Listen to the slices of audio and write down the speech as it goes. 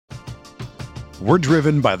We're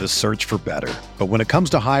driven by the search for better. But when it comes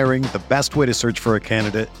to hiring, the best way to search for a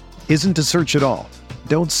candidate isn't to search at all.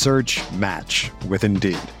 Don't search, match with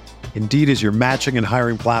Indeed. Indeed is your matching and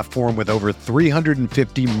hiring platform with over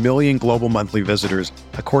 350 million global monthly visitors,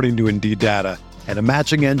 according to Indeed data, and a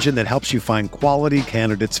matching engine that helps you find quality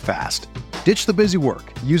candidates fast. Ditch the busy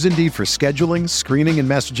work. Use Indeed for scheduling, screening, and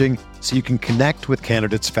messaging so you can connect with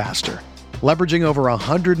candidates faster. Leveraging over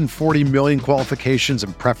 140 million qualifications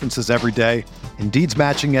and preferences every day, Indeed's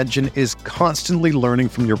matching engine is constantly learning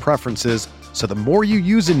from your preferences, so the more you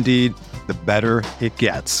use Indeed, the better it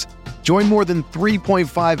gets. Join more than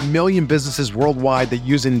 3.5 million businesses worldwide that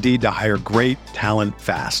use Indeed to hire great talent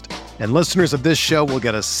fast. And listeners of this show will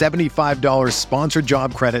get a $75 sponsored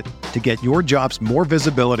job credit to get your jobs more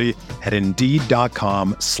visibility at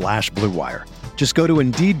Indeed.com/Blue Wire. Just go to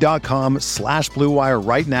Indeed.com/Blue Wire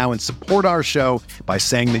right now and support our show by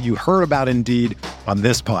saying that you heard about Indeed on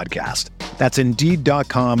this podcast. That's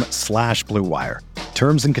Indeed.com/Blue Wire.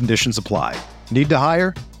 Terms and conditions apply. Need to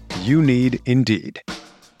hire? You need Indeed.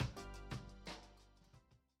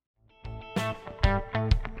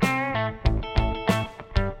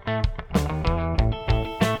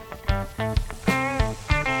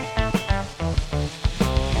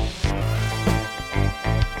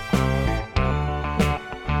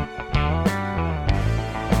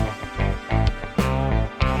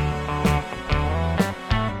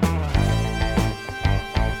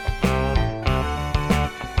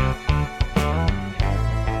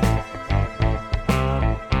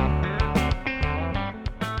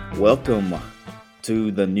 Welcome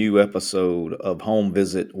to the new episode of Home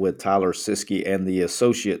Visit with Tyler Siskey and the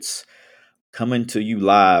Associates, coming to you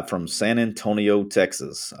live from San Antonio,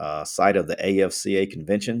 Texas, site of the AFCA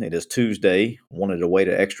convention. It is Tuesday. Wanted to wait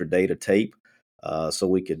an extra day to tape so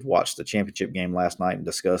we could watch the championship game last night and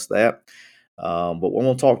discuss that. But we're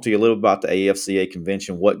going to talk to you a little about the AFCA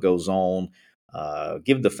convention, what goes on,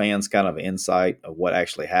 give the fans kind of insight of what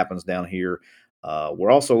actually happens down here. We're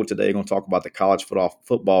also today going to talk about the College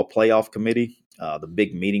Football Playoff Committee, the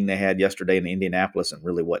big meeting they had yesterday in Indianapolis, and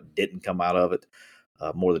really what didn't come out of it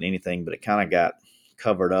more than anything, but it kind of got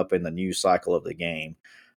covered up in the news cycle of the game.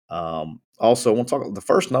 Also, we'll talk. The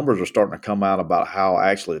first numbers are starting to come out about how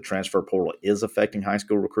actually the transfer portal is affecting high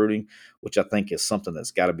school recruiting, which I think is something that's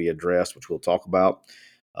got to be addressed, which we'll talk about.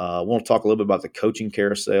 We'll talk a little bit about the coaching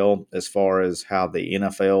carousel as far as how the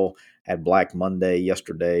NFL had Black Monday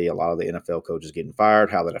yesterday. A lot of the NFL coaches getting fired,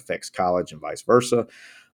 how that affects college and vice versa.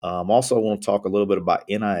 Also, I want to talk a little bit about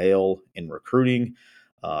NIL and recruiting.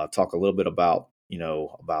 Talk a little bit about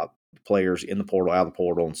about players in the portal, out of the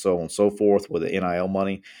portal, and so on and so forth with the NIL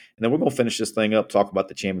money. And then we're going to finish this thing up, talk about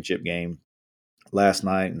the championship game last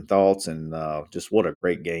night and thoughts, and just what a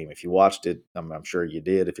great game. If you watched it, I'm sure you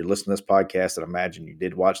did. If you're listening to this podcast, I imagine you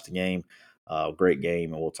did watch the game. Great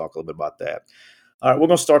game, and we'll talk a little bit about that. All right, we're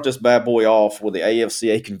going to start this bad boy off with the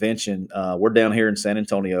AFCA convention. We're down here in San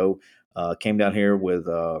Antonio. Came down here with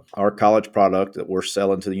our college product that we're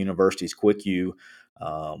selling to the universities, QuickU.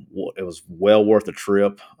 It was well worth a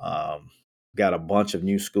trip. Got a bunch of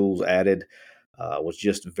new schools added. Was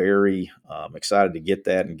just very excited to get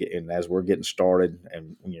that, and as we're getting started,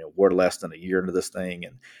 and we're less than a year into this thing,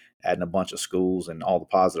 and adding a bunch of schools and all the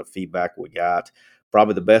positive feedback we got.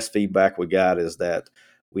 Probably the best feedback we got is that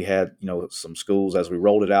we had some schools as we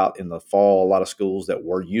rolled it out in the fall. A lot of schools that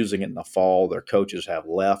were using it in the fall, their coaches have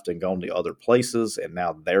left and gone to other places, and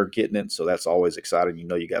now they're getting it. So that's always exciting.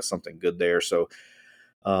 You got something good there. So.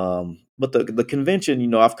 But the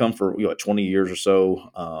convention, I've come for 20 years or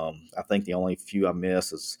so. I think the only few I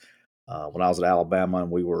miss is when I was at Alabama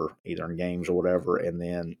and we were either in games or whatever, and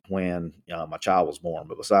then when my child was born.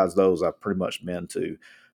 But besides those, I've pretty much been to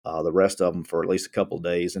the rest of them for at least a couple of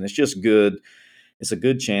days, and it's just good. It's a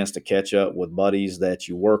good chance to catch up with buddies that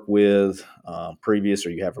you work with previous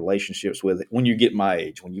or you have relationships with. When you get my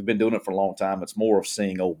age, when you've been doing it for a long time, it's more of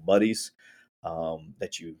seeing old buddies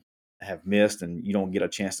that you have missed, and you don't get a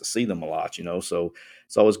chance to see them a lot, so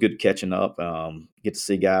it's always good catching up. Get to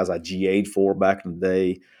see guys I GA'd for back in the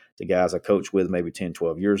day, the guys I coached with maybe 10,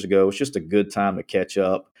 12 years ago. It's just a good time to catch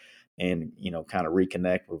up and, kind of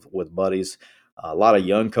reconnect with buddies. A lot of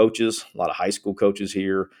young coaches, a lot of high school coaches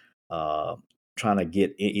here, trying to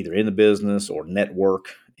get either in the business or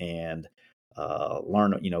network and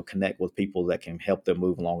learn, connect with people that can help them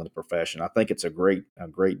move along in the profession. I think it's a great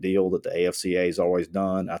deal that the AFCA has always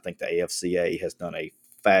done. I think the AFCA has done a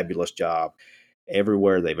fabulous job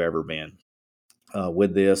everywhere they've ever been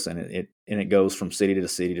with this, and it goes from city to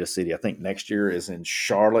city to city. I think next year is in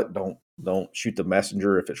Charlotte. Don't shoot the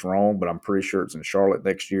messenger if it's wrong, but I'm pretty sure it's in Charlotte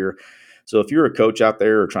next year. So if you're a coach out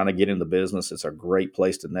there or trying to get into business, it's a great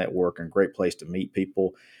place to network and great place to meet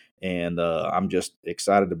people. And I'm just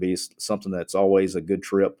excited to be something that's always a good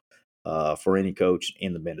trip for any coach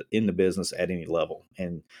in the business at any level.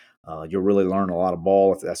 And you'll really learn a lot of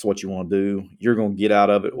ball if that's what you want to do. You're going to get out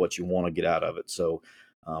of it what you want to get out of it. So,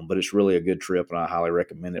 but it's really a good trip, and I highly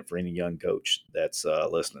recommend it for any young coach that's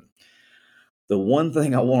listening. The one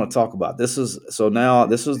thing I want to talk about, this is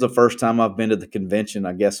the first time I've been to the convention,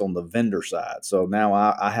 I guess, on the vendor side. So now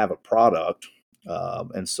I have a product,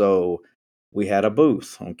 and so we had a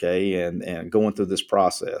booth, okay, and going through this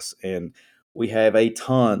process, and we have a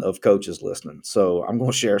ton of coaches listening. So I'm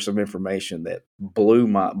going to share some information that blew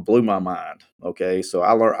my mind. Okay, so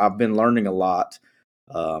I've been learning a lot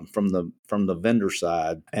from the vendor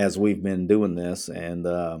side as we've been doing this, and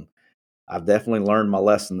I've definitely learned my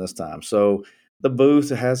lesson this time. So the booth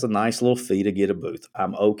has a nice little fee to get a booth.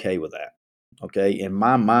 I'm okay with that. Okay. In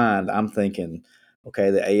my mind, I'm thinking, okay,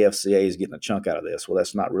 the AFCA is getting a chunk out of this. Well,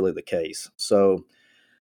 that's not really the case. So,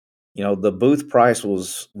 the booth price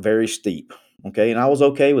was very steep. Okay. And I was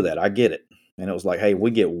okay with that. I get it. And it was like, hey, we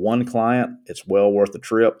get one client, it's well worth the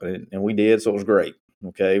trip. And we did. So it was great.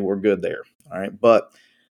 Okay. We're good there. All right. But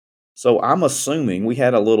so I'm assuming we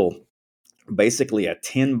had basically a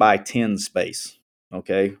 10 by 10 space.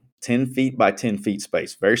 Okay. 10 feet by 10 feet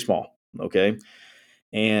space, very small. Okay.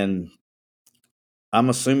 And I'm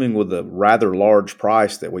assuming with a rather large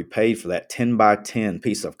price that we paid for that 10 by 10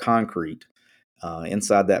 piece of concrete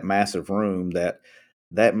inside that massive room, that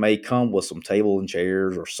may come with some table and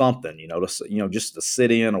chairs or something, just to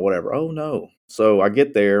sit in or whatever. Oh no. So I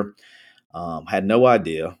get there, had no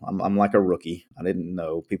idea. I'm like a rookie. I didn't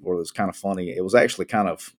know. It was kind of funny. It was actually kind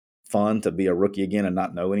of fun to be a rookie again and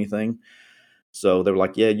not know anything. So they were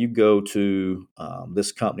like, yeah, you go to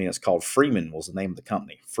this company. It's called Freeman was the name of the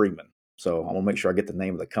company, Freeman. So I want to make sure I get the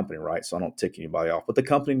name of the company right so I don't tick anybody off. But the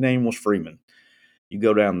company name was Freeman. You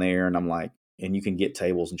go down there and I'm like, and you can get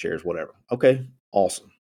tables and chairs, whatever. Okay,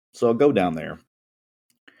 awesome. So I go down there and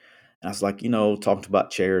I was like, talked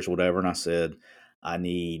about chairs, whatever. And I said, I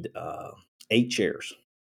need 8 chairs.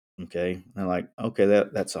 Okay. And they're like, okay,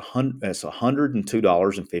 that's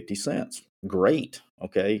 $102.50. Great.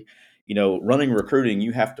 Okay. Running recruiting,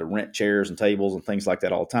 you have to rent chairs and tables and things like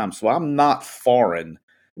that all the time. So I'm not foreign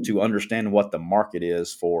to understand what the market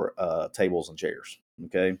is for tables and chairs.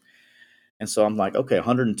 Okay. And so I'm like, okay,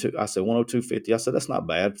 102. I said 102.50. I said, that's not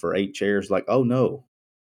bad for 8 chairs. Like, oh no,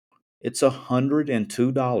 it's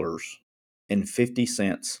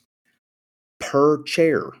 $102.50 per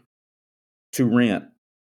chair to rent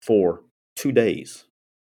for 2 days.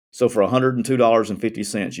 So for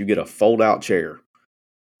 $102.50, you get a fold-out chair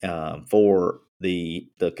for the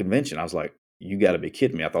convention. I was like, you got to be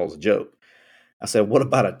kidding me. I thought it was a joke. I said, what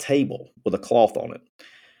about a table with a cloth on it?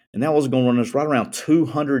 And that was going to run us right around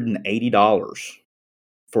 $280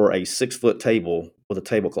 for a 6-foot table with a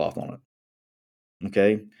tablecloth on it.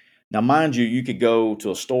 Okay. Now, mind you, you could go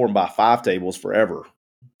to a store and buy 5 tables forever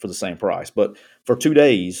for the same price, but for 2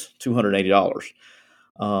 days, $280.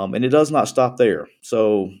 And it does not stop there.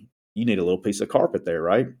 So you need a little piece of carpet there,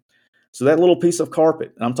 right? So that little piece of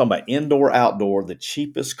carpet, and I'm talking about indoor, outdoor, the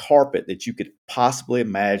cheapest carpet that you could possibly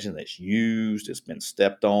imagine that's used, it's been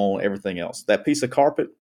stepped on, everything else. That piece of carpet,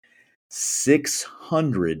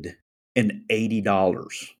 $680.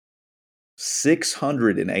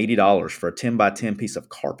 $680 for a 10 by 10 piece of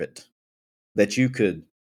carpet that you could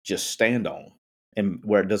just stand on and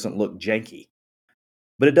where it doesn't look janky.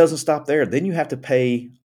 But it doesn't stop there. Then you have to pay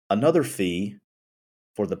another fee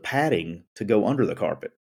for the padding to go under the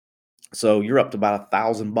carpet. So you're up to about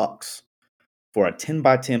 $1,000 for a 10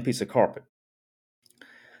 by 10 piece of carpet.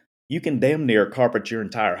 You can damn near carpet your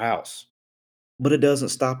entire house, but it doesn't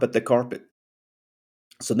stop at the carpet.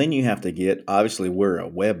 So then you have to obviously, we're a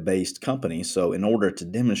web based company. So in order to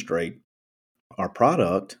demonstrate our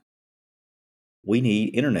product, we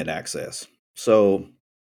need internet access. So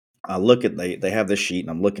I look at, they have this sheet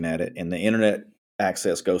and I'm looking at it, and the internet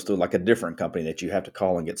access goes through like a different company that you have to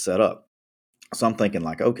call and get set up. So I'm thinking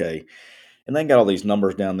like, okay, and they got all these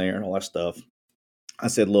numbers down there and all that stuff. I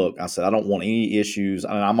said, look, I don't want any issues.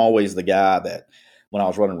 I mean, I'm always the guy that when I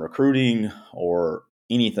was running recruiting or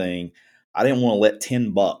anything, I didn't want to let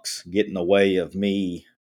 $10 get in the way of me.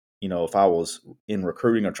 If I was in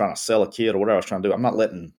recruiting or trying to sell a kid or whatever I was trying to do, I'm not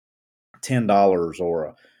letting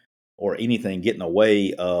 $10 or anything get in the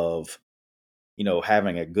way of,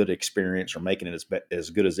 having a good experience or making it as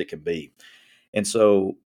good as it can be. And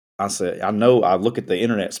so I said, I look at the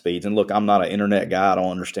internet speeds, and look, I'm not an internet guy. I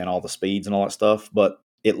don't understand all the speeds and all that stuff, but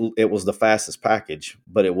it was the fastest package,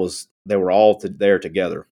 but they were all there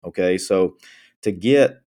together. Okay. So to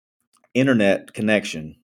get internet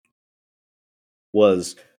connection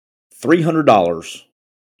was $300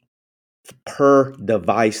 per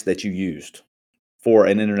device that you used for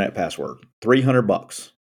an internet password.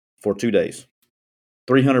 $300 for 2 days.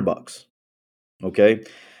 $300. Okay?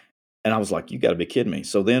 And I was like, "You gotta be kidding me."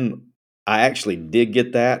 So then I actually did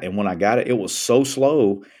get that, and when I got it, it was so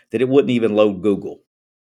slow that it wouldn't even load Google.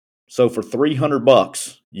 So for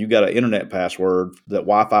 $300, you got an internet password that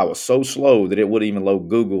Wi-Fi was so slow that it wouldn't even load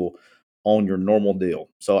Google on your normal deal.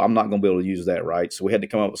 So I'm not gonna be able to use that, right? So we had to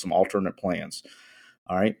come up with some alternate plans.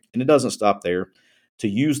 All right. And it doesn't stop there. To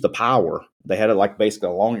use the power, they had it like basically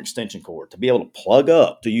a long extension cord to be able to plug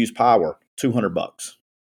up to use power, $200.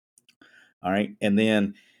 All right. And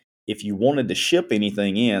then if you wanted to ship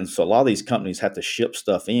anything in, so a lot of these companies have to ship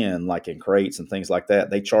stuff in, like in crates and things like that,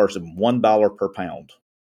 they charge them $1 per pound.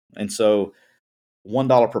 And so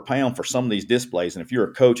 $1 per pound for some of these displays. And if you're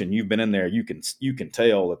a coach and you've been in there, you can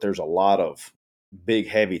tell that there's a lot of big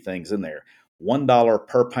heavy things in there. $1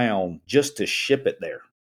 per pound just to ship it there,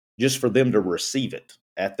 just for them to receive it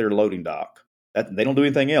at their loading dock. They don't do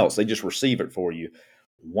anything else. They just receive it for you.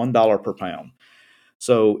 $1 per pound.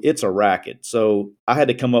 So it's a racket. So I had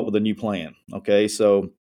to come up with a new plan. Okay.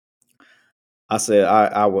 So I said,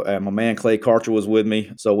 my man Clay Karcher was with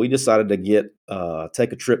me. So we decided to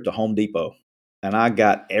take a trip to Home Depot, and I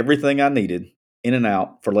got everything I needed in and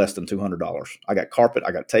out for less than $200. I got carpet,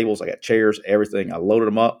 I got tables, I got chairs, everything. I loaded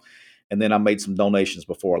them up, and then I made some donations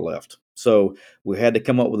before I left. So we had to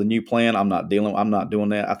come up with a new plan. I'm not doing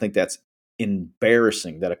that. I think that's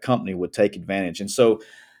embarrassing that a company would take advantage. And so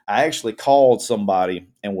I actually called somebody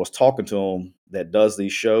and was talking to them that does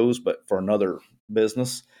these shows, but for another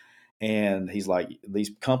business. And he's like,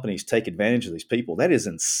 these companies take advantage of these people. That is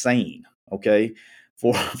insane. Okay.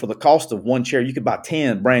 For the cost of one chair, you could buy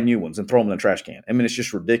 10 brand new ones and throw them in the trash can. I mean, it's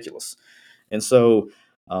just ridiculous. And so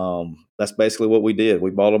that's basically what we did. We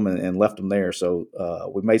bought them and left them there. So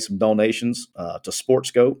we made some donations to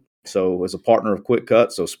SportScope. So as a partner of Quick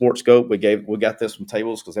Cut, so SportScope, we got this from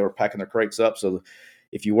tables because they were packing their crates up. So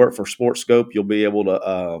if you work for SportScope, you'll be able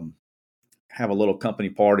to have a little company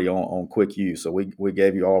party on Quick Use. So we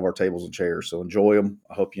gave you all of our tables and chairs. So enjoy them.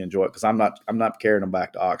 I hope you enjoy it because I'm not carrying them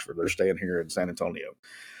back to Oxford. They're staying here in San Antonio.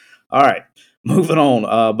 All right, moving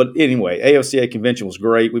on. But anyway, AFCA convention was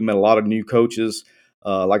great. We met a lot of new coaches.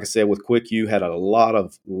 Like I said, with Quick U, had a lot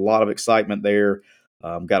of excitement there.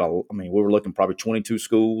 We were looking probably 22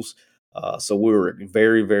 schools. So we were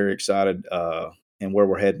very, very excited and where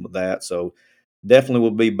we're heading with that. So definitely we'll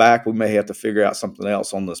be back. We may have to figure out something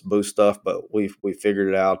else on this boost stuff, but we figured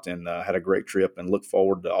it out and had a great trip and look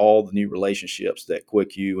forward to all the new relationships that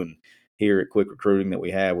Quick U and here at Quick Recruiting that we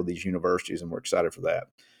have with these universities, and we're excited for that.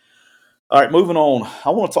 All right, moving on. I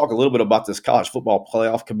want to talk a little bit about this college football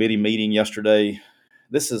playoff committee meeting yesterday.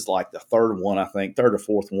 This is like the third one, I think, third or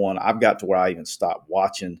fourth one. I've got to where I even stopped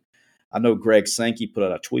watching. I know Greg Sankey put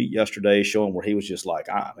out a tweet yesterday showing where he was just like,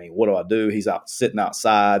 I mean, what do I do? He's out sitting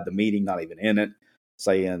outside the meeting, not even in it,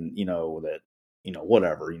 saying,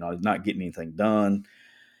 whatever, not getting anything done.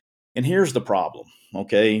 And here's the problem,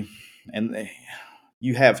 okay? And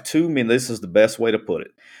you have too many, this is the best way to put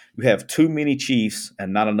it. You have too many chiefs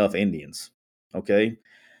and not enough Indians, okay?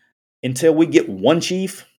 Until we get one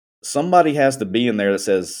chief, somebody has to be in there that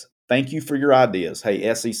says, thank you for your ideas.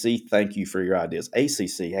 Hey, SEC, thank you for your ideas.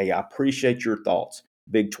 ACC, hey, I appreciate your thoughts.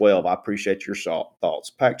 Big 12, I appreciate your thoughts.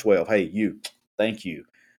 Pac 12, hey, you, thank you.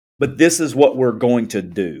 But this is what we're going to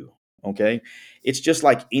do, okay? It's just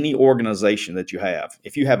like any organization that you have.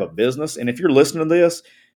 If you have a business, and if you're listening to this,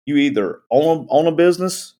 you either own a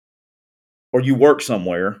business or you work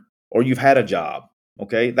somewhere or you've had a job,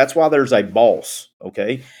 okay? That's why there's a boss,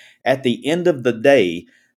 okay? At the end of the day,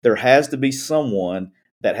 there has to be someone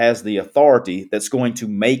that has the authority that's going to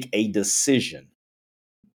make a decision,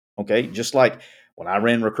 okay? Just like when I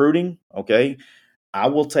ran recruiting, okay, I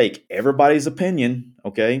will take everybody's opinion,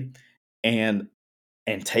 okay, and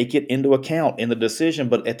take it into account in the decision.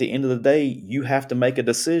 But at the end of the day, you have to make a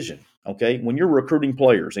decision, okay? When you're recruiting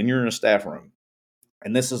players and you're in a staff room,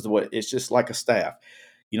 and this is the way it's just like a staff.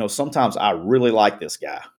 Sometimes I really like this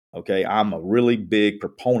guy. Okay. I'm a really big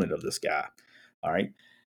proponent of this guy. All right.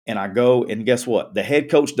 And I go, and guess what? The head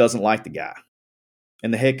coach doesn't like the guy.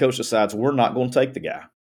 And the head coach decides we're not going to take the guy.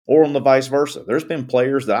 Or on the vice versa. There's been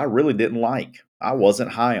players that I really didn't like. I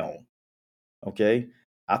wasn't high on. Okay.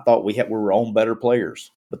 I thought we were on better players.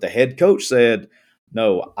 But the head coach said,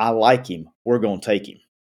 no, I like him. We're going to take him.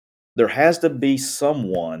 There has to be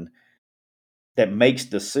someone that makes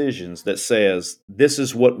decisions that says this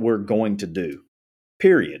is what we're going to do,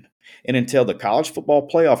 period. And until the college football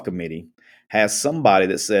playoff committee has somebody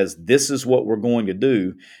that says, this is what we're going to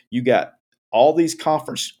do, you got all these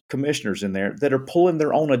conference commissioners in there that are pulling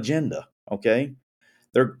their own agenda. Okay.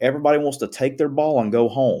 Everybody wants to take their ball and go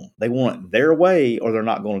home. They want it their way or they're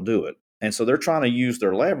not going to do it. And so they're trying to use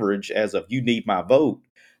their leverage as of you need my vote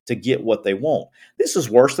to get what they want. This is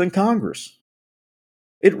worse than Congress.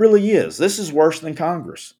 It really is. This is worse than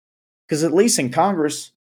Congress. Because at least in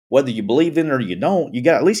Congress, whether you believe in it or you don't, you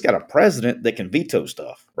got at least got a president that can veto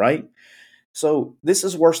stuff, right? So this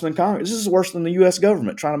is worse than Congress. This is worse than the U.S.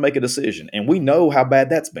 government trying to make a decision. And we know how bad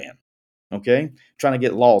that's been, okay? Trying to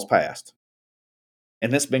get laws passed.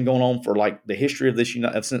 And that's been going on for like the history of this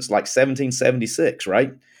since like 1776,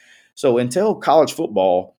 right? So until college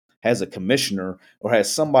football has a commissioner or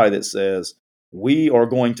has somebody that says, we are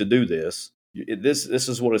going to do this, this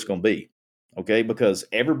is what it's going to be, okay? Because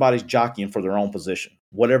everybody's jockeying for their own position,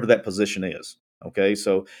 whatever that position is, okay?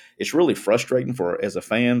 So it's really frustrating as a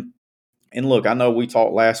fan. And look, I know we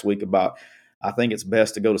talked last week about I think it's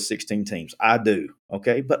best to go to 16 teams. I do,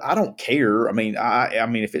 okay? But I don't care. I mean, I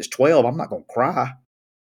mean, if it's 12, I'm not going to cry.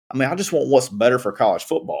 I mean, I just want what's better for college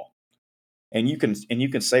football. And you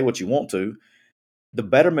can say what you want to. The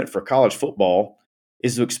betterment for college football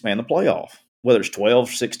is to expand the playoff, whether it's 12,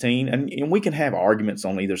 16, and we can have arguments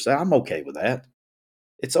on either side. I'm okay with that.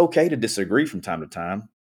 It's okay to disagree from time to time,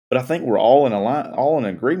 but I think we're all in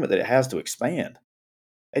agreement that it has to expand.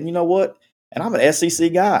 And you know what? And I'm an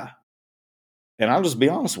SEC guy, and I'll just be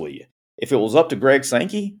honest with you. If it was up to Greg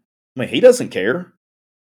Sankey, I mean, he doesn't care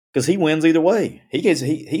because he wins either way.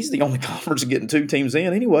 He's the only conference getting two teams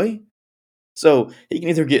in anyway. So he can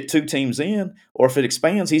either get two teams in, or if it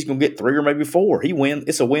expands, he's going to get three or maybe four.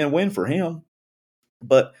 It's a win-win for him.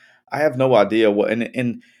 But I have no idea what.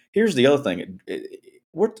 And here's the other thing: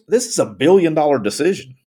 this is $1 billion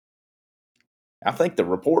decision. I think the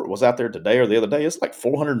report was out there today or the other day. It's like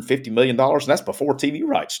 $450 million, and that's before TV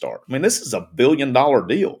rights start. I mean, this is $1 billion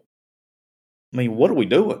deal. I mean, what are we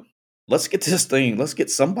doing? Let's get this thing. Let's get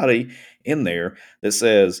somebody in there that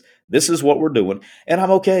says this is what we're doing, and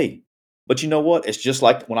I'm okay. But you know what? It's just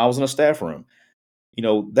like when I was in a staff room. You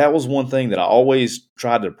know, that was one thing that I always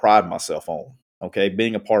tried to pride myself on. Okay,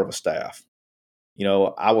 being a part of a staff. You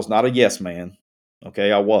know, I was not a yes man.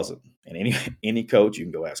 Okay, I wasn't. And any coach, you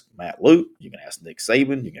can go ask Matt Luke, you can ask Nick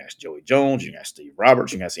Saban, you can ask Joey Jones, you can ask Steve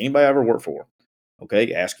Roberts, you can ask anybody I ever worked for.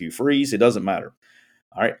 Okay, ask Hugh Freeze, it doesn't matter.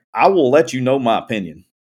 All right, I will let you know my opinion.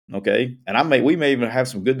 Okay, and we may even have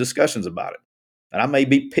some good discussions about it. And I may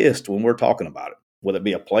be pissed when we're talking about it, whether it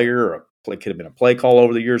be a player or could have been a play call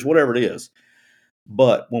over the years, whatever it is.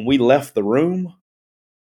 But when we left the room,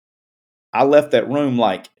 I left that room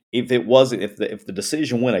like if the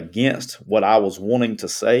decision went against what I was wanting to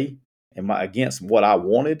say and against what I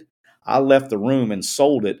wanted, I left the room and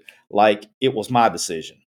sold it like it was my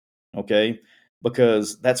decision. Okay,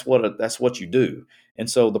 because that's what you do. And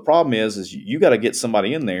so the problem is you got to get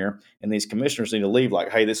somebody in there, and these commissioners need to leave like,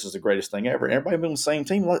 hey, this is the greatest thing ever. And everybody be on the same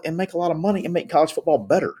team and make a lot of money and make college football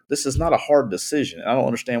better. This is not a hard decision. I don't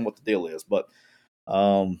understand what the deal is, but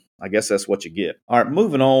I guess that's what you get. All right,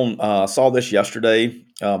 moving on. Saw this yesterday.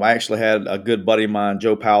 I actually had a good buddy of mine,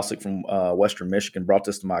 Joe Palcic from Western Michigan, brought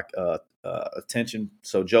this to my attention.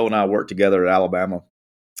 So Joe and I worked together at Alabama,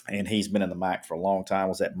 and he's been in the MAC for a long time.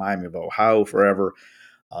 Was at Miami of Ohio forever.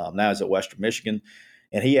 Now he's at Western Michigan,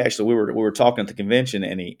 and he actually we were talking at the convention,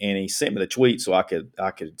 and he sent me the tweet so I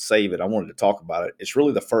could save it. I wanted to talk about it. It's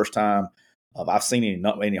really the first time I've seen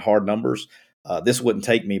any hard numbers. This wouldn't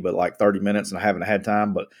take me but like 30 minutes, and I haven't had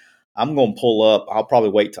time. But I'm going to pull up. I'll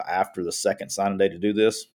probably wait till after the second signing day to do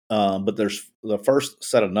this. But there's the first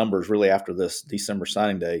set of numbers really after this December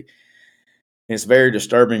signing day. It's very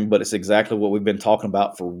disturbing, but it's exactly what we've been talking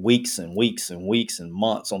about for weeks and weeks and weeks and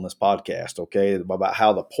months on this podcast, okay, about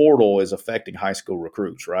how the portal is affecting high school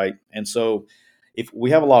recruits, right? And so if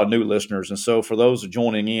we have a lot of new listeners, and so for those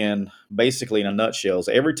joining in, basically in a nutshell, is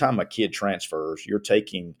every time a kid transfers, you're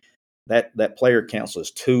taking that player counts as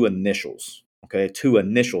two initials, okay, two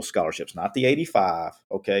initial scholarships, not the 85,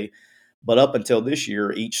 okay? But up until this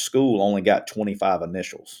year, each school only got 25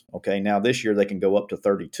 initials, okay? Now this year they can go up to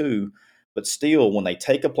 32. But still, when they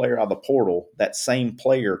take a player out of the portal, that same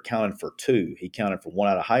player counted for two. He counted for one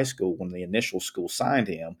out of high school when the initial school signed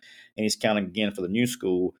him, and he's counting again for the new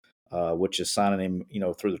school, which is signing him,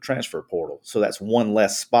 through the transfer portal. So that's one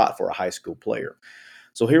less spot for a high school player.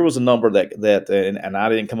 So here was a number that and I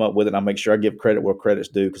didn't come up with it. And I make sure I give credit where credit's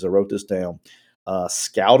due because I wrote this down.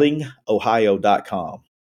 ScoutingOhio.com.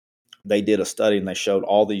 They did a study and they showed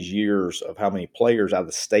all these years of how many players out of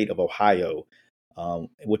the state of Ohio.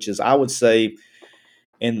 Which is, I would say,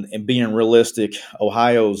 and being realistic,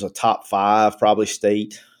 Ohio's a top 5 probably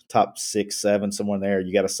state top 6, 7, somewhere in there.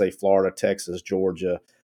 You got to say Florida, Texas, Georgia,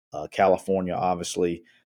 California, obviously,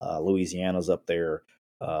 Louisiana's up there.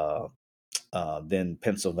 Then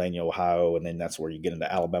Pennsylvania, Ohio, and then that's where you get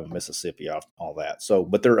into Alabama, Mississippi, all that. So,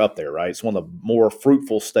 but they're up there, right? It's one of the more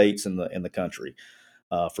fruitful states in the country,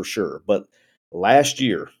 for sure. But last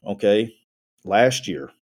year, in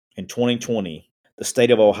 2020, the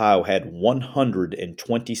state of Ohio had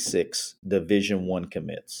 126 Division One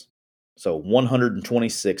commits. So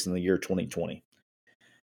 126 in the year 2020.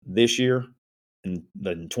 This year, in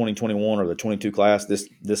the 2021 or the 22 class,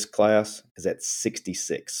 this class is at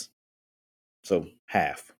 66. So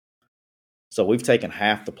half. So we've taken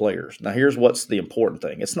half the players. Now here's what's the important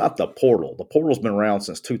thing. It's not the portal. The portal's been around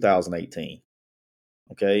since 2018.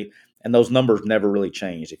 Okay. And those numbers never really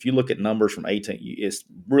changed. If you look at numbers from 18, it's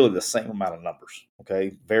really the same amount of numbers.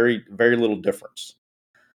 Okay. Very, very little difference.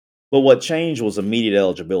 But what changed was immediate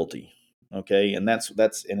eligibility. Okay. And that's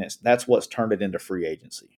what's turned it into free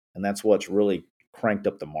agency. And that's what's really cranked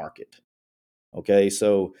up the market. Okay.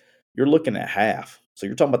 So you're looking at half. So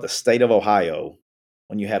you're talking about the state of Ohio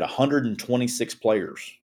when you had 126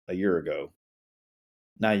 players a year ago.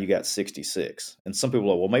 Now you got 66. And some people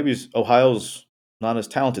are, well, maybe Ohio's not as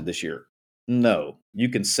talented this year. No, you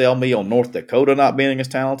can sell me on North Dakota not being as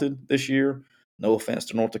talented this year. No offense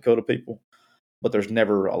to North Dakota people, but there's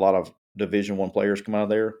never a lot of Division One players come out of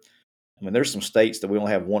there. I mean, there's some states that we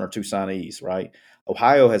only have 1 or 2 signees, right?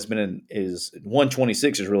 Ohio has been is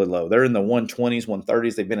 126 is really low. They're in the 120s,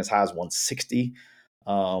 130s. They've been as high as 160,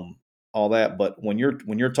 all that. But when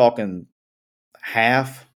you're talking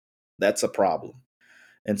half, that's a problem.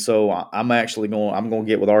 And so I'm going to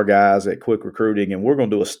get with our guys at Quick Recruiting, and we're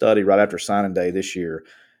going to do a study right after signing day this year,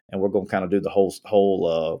 and we're going to kind of do the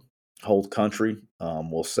whole country.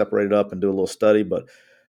 We'll separate it up and do a little study, but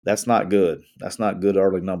that's not good. That's not good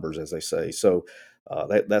early numbers, as they say. So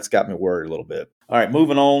that's got me worried a little bit. All right,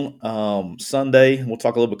 moving on. Sunday, we'll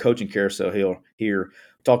talk a little bit coaching carousel here. We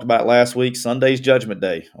talked about it last week. Sunday's Judgment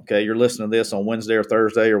Day. Okay, you're listening to this on Wednesday or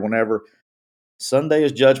Thursday or whenever. Sunday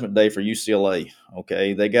is Judgment Day for UCLA.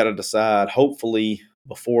 Okay, they got to decide. Hopefully,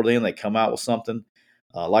 before then, they come out with something.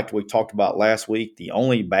 Like we talked about last week, the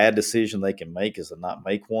only bad decision they can make is to not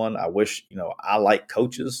make one. I wish, I like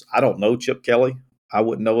coaches. I don't know Chip Kelly. I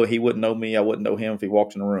wouldn't know it. He wouldn't know me. I wouldn't know him if he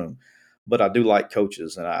walked in the room. But I do like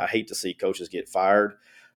coaches, and I hate to see coaches get fired.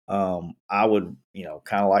 I would,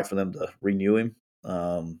 kind of like for them to renew him.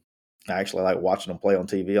 I actually like watching him play on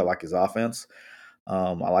TV. I like his offense.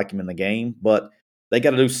 I like him in the game, but they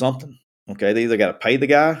got to do something. Okay, they either got to pay the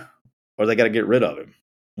guy or they got to get rid of him.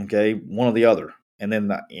 Okay, one or the other, and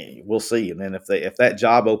then we'll see. And then if that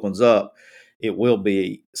job opens up, it will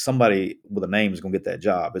be somebody with a name is going to get that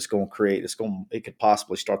job. It could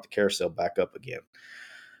possibly start the carousel back up again.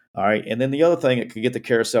 All right, and then the other thing that could get the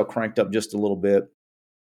carousel cranked up just a little bit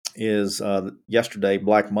is yesterday,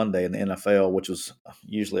 Black Monday in the NFL, which was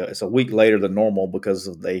usually it's a week later than normal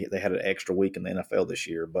because they had an extra week in the NFL this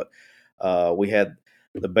year. But we had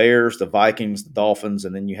the Bears, the Vikings, the Dolphins,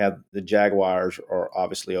 and then you have the Jaguars are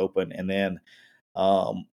obviously open, and then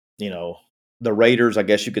the Raiders, I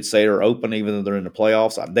guess you could say, are open even though they're in the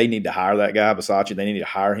playoffs. They need to hire that guy, Bisaccia. They need to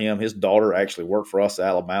hire him. His daughter actually worked for us at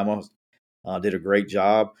Alabama, did a great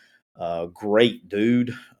job. Great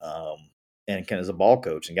dude. And as a ball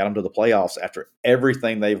coach and got them to the playoffs after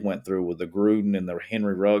everything they've went through with the Gruden and the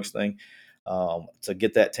Henry Ruggs thing, to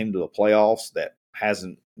get that team to the playoffs that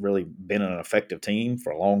hasn't really been an effective team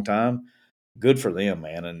for a long time. Good for them,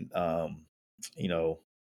 man. And,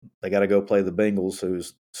 they got to go play the Bengals,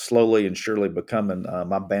 who's slowly and surely becoming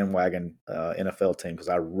my bandwagon NFL team because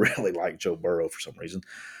I really like Joe Burrow for some reason.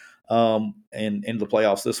 And into the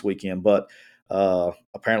playoffs this weekend. But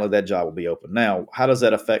apparently that job will be open. Now, how does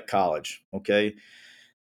that affect college? Okay.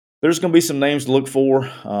 There's going to be some names to look for.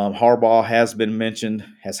 Harbaugh has been mentioned,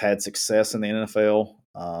 has had success in the NFL.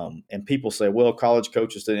 And people say, well, college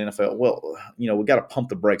coaches to the NFL. Well, we got to pump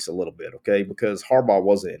the brakes a little bit, okay? Because Harbaugh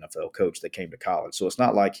was an NFL coach that came to college. So it's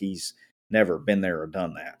not like he's never been there or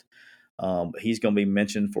done that. He's going to be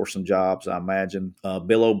mentioned for some jobs, I imagine.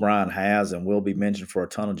 Bill O'Brien has and will be mentioned for a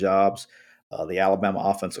ton of jobs. The Alabama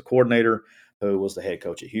offensive coordinator, who was the head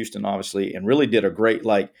coach at Houston, obviously, and really did a great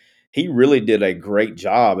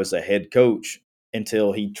job as a head coach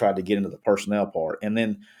until he tried to get into the personnel part. And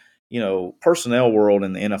then, personnel world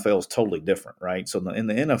in the NFL is totally different, right? So in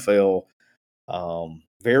the NFL,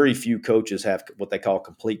 very few coaches have what they call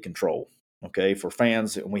complete control. Okay, for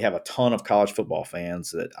fans, and we have a ton of college football fans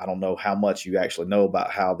that I don't know how much you actually know about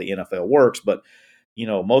how the NFL works, but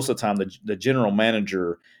most of the time the general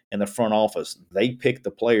manager and the front office, they pick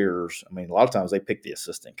the players. I mean, a lot of times they pick the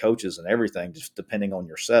assistant coaches and everything, just depending on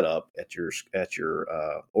your setup at your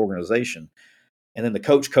organization. And then the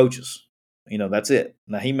coach coaches. That's it.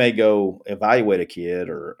 Now he may go evaluate a kid,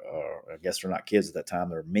 or I guess they're not kids at that time;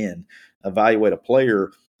 they're men. Evaluate a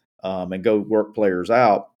player and go work players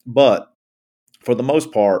out. But for the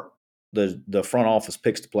most part, the front office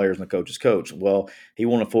picks the players and the coaches coach. Well, he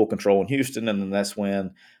wanted full control in Houston, and then that's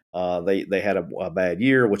when they had a bad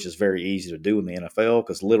year, which is very easy to do in the NFL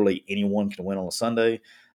because literally anyone can win on a Sunday.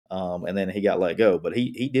 And then he got let go, but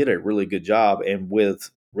he did a really good job, and with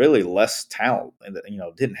really less talent, and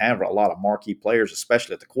didn't have a lot of marquee players,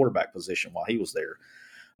 especially at the quarterback position while he was there.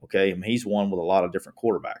 Okay, and he's won with a lot of different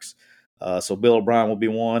quarterbacks. So Bill O'Brien will be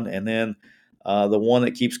one, and then the one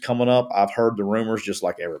that keeps coming up, I've heard the rumors just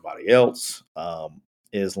like everybody else,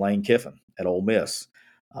 is Lane Kiffin at Ole Miss.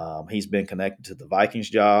 He's been connected to the Vikings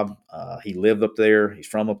job. He lived up there. He's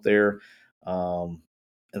from up there. And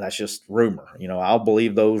that's just rumor. I'll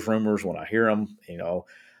believe those rumors when I hear them.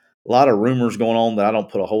 A lot of rumors going on that I don't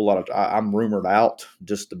put a whole lot of. I'm rumored out,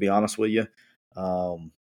 just to be honest with you.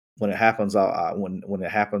 When it happens, when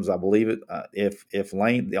it happens, I believe it. If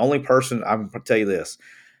Lane, the only person I'm going to tell you this,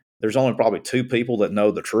 there's only probably two people that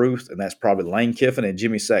know the truth, and that's probably Lane Kiffin and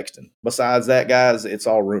Jimmy Sexton. Besides that, guys, it's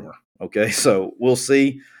all rumor. Okay, so we'll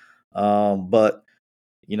see. But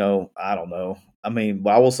I don't know. I mean,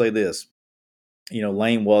 but I will say this.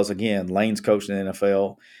 Lane's coached in the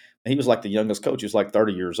NFL. And he was like the youngest coach. He was like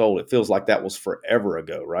 30 years old. It feels like that was forever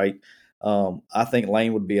ago, right? I think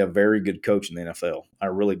Lane would be a very good coach in the NFL. I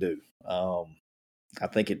really do. I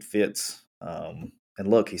think it fits. And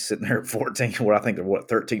look, he's sitting there at 14, where I think they're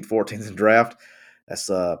 13th, 14th in the draft.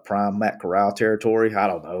 That's prime Matt Corral territory. I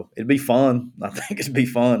don't know. It'd be fun. I think it'd be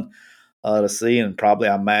fun to see. And probably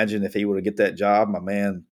I imagine if he were to get that job, my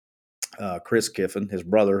man Chris Kiffin, his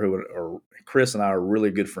brother, Chris and I are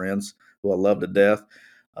really good friends, who I love to death.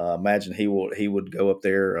 Imagine he would go up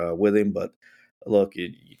there with him. But look,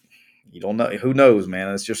 you don't know. Who knows,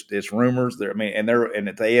 man? It's rumors. There, I mean, and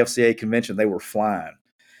at the AFCA convention they were flying.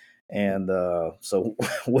 And so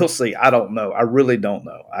we'll see. I don't know. I really don't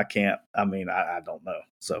know. I can't. I mean, I don't know.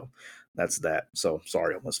 So that's that. So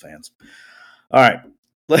sorry, Ole Miss fans. All right.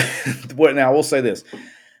 Now, we'll say this.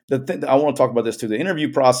 The thing I want to talk about this too. The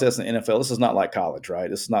interview process in the NFL. This is not like college, right?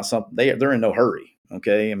 This is not something they're in no hurry.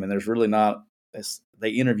 Okay. I mean, there's really not. They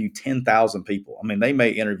interview 10,000 people. I mean, they may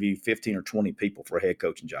interview 15 or 20 people for a head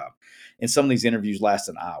coaching job. And some of these interviews last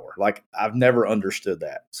an hour. Like, I've never understood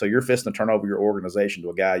that. So you're fisting to turn over your organization to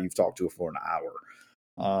a guy you've talked to for an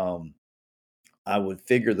hour. I would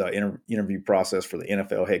figure the interview process for the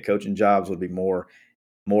NFL head coaching jobs would be more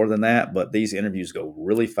than that. But these interviews go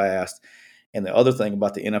really fast. And the other thing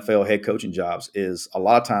about the NFL head coaching jobs is a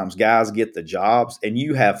lot of times guys get the jobs and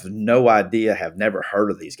you have no idea, have never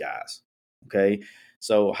heard of these guys. Okay.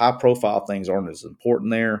 So high profile things aren't as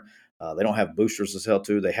important there. They don't have boosters to sell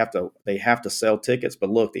to. They have to sell tickets. But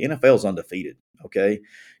look, the NFL is undefeated. Okay.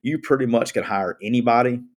 You pretty much can hire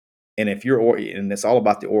anybody. And and it's all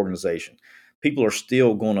about the organization. People are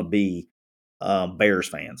still going to be Bears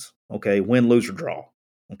fans. Okay. Win, lose, or draw.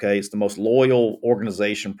 Okay, it's the most loyal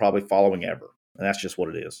organization probably following ever, and that's just what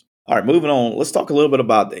it is. All right, moving on. Let's talk a little bit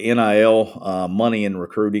about the NIL money in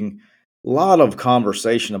recruiting. A lot of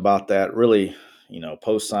conversation about that. Really,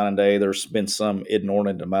 post signing day, there's been some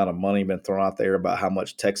inordinate amount of money been thrown out there about how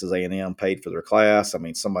much Texas A&M paid for their class. I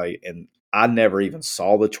mean, and I never even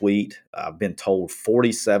saw the tweet. I've been told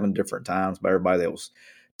 47 different times by everybody that was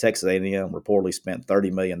Texas A&M reportedly spent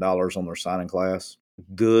 $30 million on their signing class.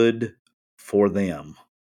 Good for them.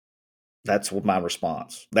 That's my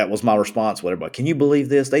response. That was my response with everybody. Can you believe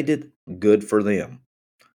this? They did good for them.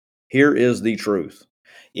 Here is the truth.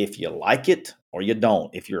 If you like it or you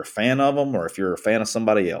don't, if you're a fan of them or if you're a fan of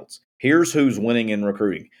somebody else, here's who's winning in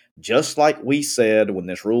recruiting. Just like we said when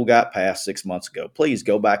this rule got passed 6 months ago. Please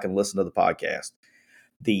go back and listen to the podcast.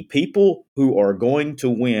 The people who are going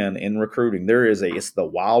to win in recruiting, it's the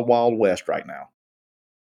wild, wild west right now.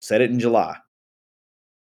 Said it in July.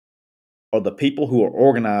 Are the people who are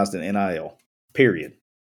organized in NIL, period.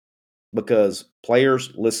 Because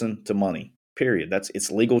players listen to money, period.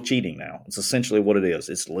 It's legal cheating now. It's essentially what it is.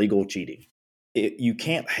 It's legal cheating. You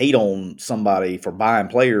can't hate on somebody for buying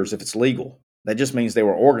players if it's legal. That just means they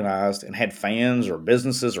were organized and had fans or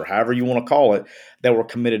businesses or however you want to call it that were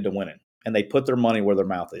committed to winning. And they put their money where their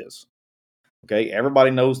mouth is. Okay,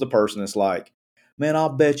 everybody knows the person that's like, man, I'll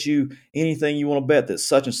bet you anything you want to bet that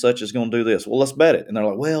such and such is going to do this. Well, let's bet it. And they're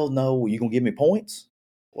like, well, no, you going to give me points?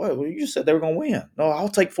 Well, you just said they were going to win. No, I'll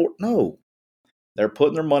take 4. No, they're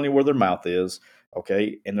putting their money where their mouth is.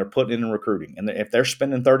 okay, and they're putting it in recruiting. And if they're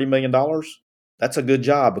spending $30 million, that's a good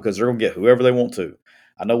job because they're going to get whoever they want to.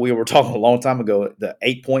 I know we were talking a long time ago. The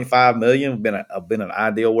 8.5 million been an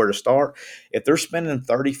ideal where to start. If they're spending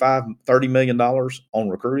 $30 million on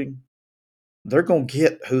recruiting, they're going to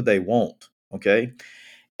get who they want. Okay.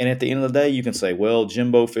 And at the end of the day, you can say, well,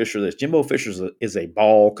 Jimbo Fisher, this Jimbo Fisher is a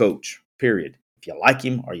ball coach, period. If you like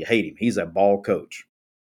him or you hate him, he's a ball coach.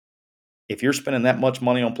 If you're spending that much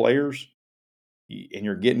money on players and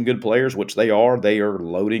you're getting good players, which they are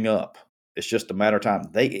loading up. It's just a matter of time.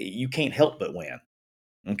 You can't help but win.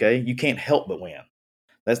 Okay. You can't help but win.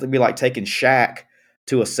 That's going to be like taking Shaq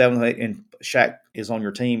to a seventh, and Shaq is on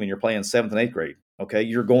your team and you're playing seventh and eighth grade. Okay.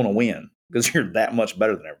 You're going to win because you're that much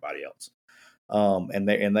better than everybody else.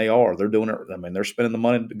 They're doing it. I mean, they're spending the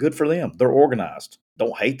money. Good for them. They're organized.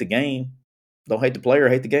 Don't hate the game. Don't hate the player.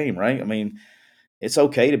 Hate the game. Right. I mean, it's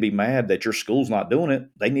okay to be mad that your school's not doing it.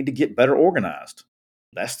 They need to get better organized.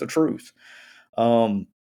 That's the truth.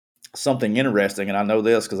 Something interesting, and I know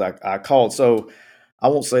this because I called. So I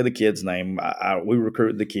won't say the kid's name. We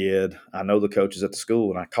recruited the kid. I know the coaches at the school,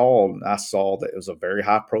 and I called and I saw that it was a very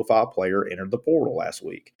high profile player entered the portal last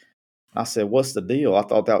week. I said, "What's the deal?" I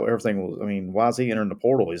thought that everything was. I mean, why is he entering the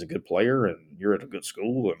portal? He's a good player, and you're at a good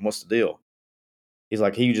school. And what's the deal? He's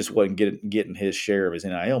like, he just wasn't getting his share of his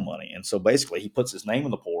NIL money, and so basically, he puts his name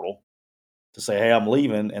in the portal to say, "Hey, I'm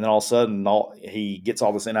leaving," and then all of a sudden, he gets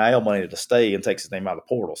all this NIL money to stay and takes his name out of the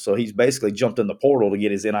portal. So he's basically jumped in the portal to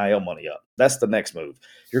get his NIL money up. That's the next move.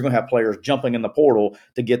 You're going to have players jumping in the portal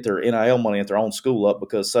to get their NIL money at their own school up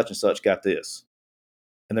because such and such got this,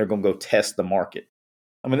 and they're going to go test the market.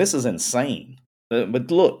 I mean, this is insane.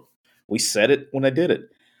 But look, we said it when they did it.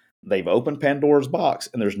 They've opened Pandora's box,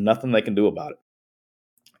 and there's nothing they can do about it.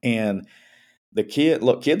 And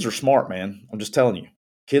kids are smart, man. I'm just telling you.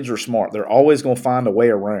 Kids are smart. They're always going to find a way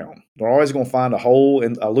around. They're always going to find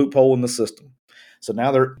a loophole in the system. So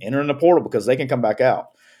now they're entering the portal because they can come back out.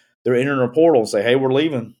 They're entering a portal and say, "Hey, we're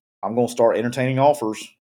leaving. I'm going to start entertaining offers."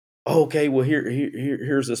 Oh, okay, well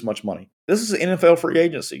here's this much money. This is an NFL free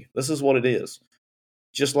agency. This is what it is.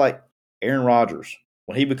 Just like Aaron Rodgers,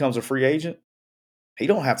 when he becomes a free agent, he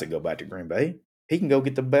don't have to go back to Green Bay. He can go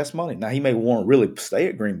get the best money. Now he may want to really stay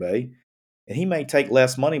at Green Bay, and he may take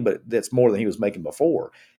less money, but that's more than he was making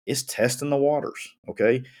before. It's testing the waters,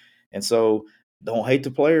 okay? And so don't hate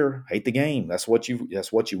the player, hate the game. That's what you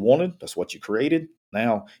wanted. That's what you created.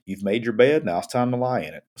 Now you've made your bed. Now it's time to lie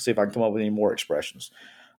in it. See if I can come up with any more expressions.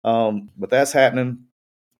 But that's happening.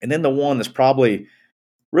 And then the one that's probably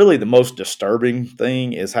really the most disturbing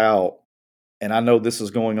thing is how, and I know this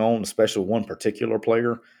is going on, especially one particular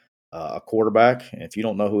player, a quarterback. And if you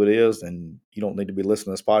don't know who it is, then you don't need to be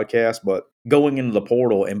listening to this podcast. But going into the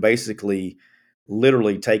portal and basically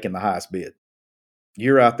literally taking the highest bid.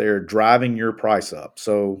 You're out there driving your price up.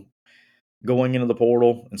 So going into the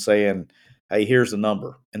portal and saying, "Hey, here's the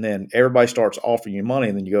number," and then everybody starts offering you money,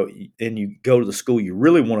 and then you go to the school you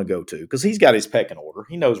really want to go to because he's got his pecking order.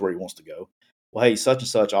 He knows where he wants to go. Well, hey, such and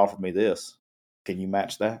such offered me this. Can you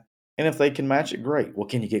match that? And if they can match it, great. Well,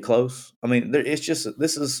 can you get close? I mean,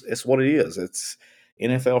 it's what it is. It's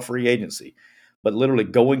NFL free agency, but literally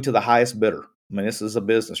going to the highest bidder. I mean, this is a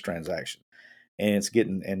business transaction, and it's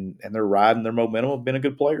getting and they're riding their momentum of being a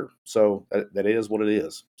good player. So that is what it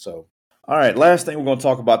is. So. All right, last thing we're going to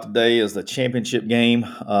talk about today is the championship game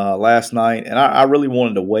last night, and I really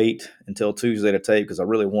wanted to wait until Tuesday to tape because I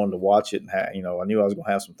really wanted to watch it, and I knew I was going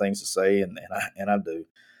to have some things to say, and I do.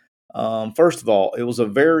 First of all, it was a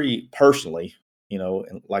very personally,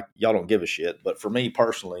 and like y'all don't give a shit, but for me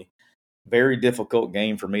personally, very difficult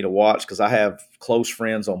game for me to watch because I have close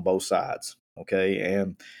friends on both sides. Okay,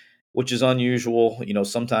 and which is unusual.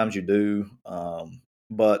 Sometimes you do,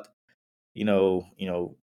 but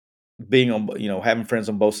being on, having friends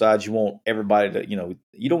on both sides, you want everybody to,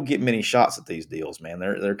 you don't get many shots at these deals, man.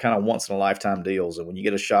 They're kind of once in a lifetime deals, and when you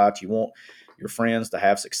get a shot, you want your friends to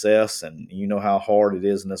have success, and you know how hard it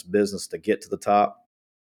is in this business to get to the top.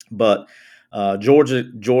 But Georgia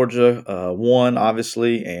won,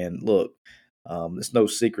 obviously, and look, it's no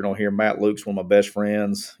secret on here. Matt Luke's one of my best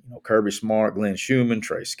friends. Kirby Smart, Glenn Schumann,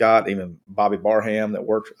 Trey Scott, even Bobby Barham that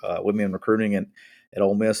worked with me in recruiting at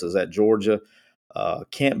Ole Miss is at Georgia.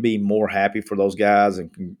 Can't be more happy for those guys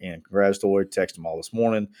and congratulatory. Text them all this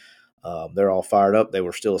morning. They're all fired up. They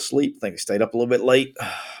were still asleep. I think they stayed up a little bit late.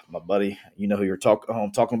 My buddy, you know who you're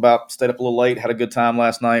talking about, stayed up a little late, had a good time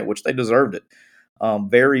last night, which they deserved it.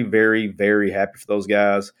 Very, very, very happy for those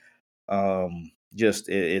guys.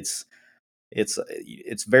 It's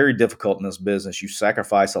very difficult in this business. You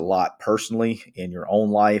sacrifice a lot personally in your own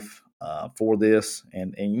life for this,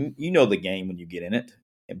 and you know the game when you get in it,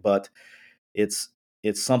 but it's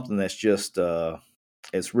it's something that's just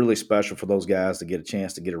it's really special for those guys to get a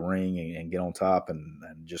chance to get a ring and get on top, and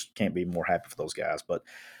just can't be more happy for those guys. But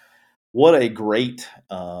what a great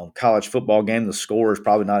college football game. The score is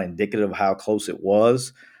probably not indicative of how close it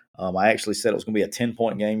was. I actually said it was going to be a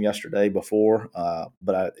 10-point game yesterday before,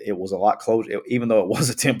 but it was a lot closer. Even though it was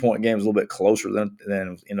a 10-point game, it was a little bit closer than it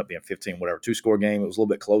ended up being 15, whatever. Two-score game, it was a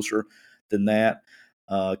little bit closer than that.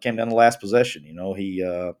 Came down to the last possession. He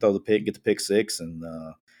throw the pick, get the pick six, and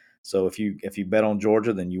so if you bet on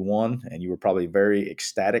Georgia, then you won, and you were probably very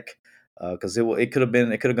ecstatic because it could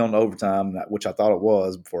have gone to overtime, which I thought it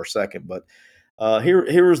was for a second. But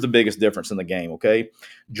here was the biggest difference in the game. Okay,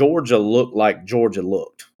 Georgia looked like Georgia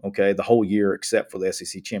looked. Okay, the whole year except for the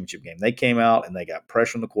SEC championship game, they came out and they got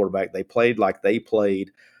pressure on the quarterback. They played like they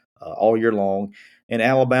played all year long. And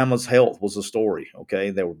Alabama's health was the story. Okay,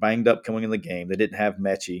 they were banged up coming in the game. They didn't have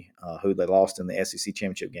Mechie, who they lost in the SEC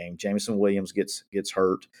championship game. Jameson Williams gets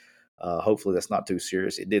hurt. Hopefully that's not too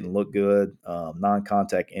serious. It didn't look good.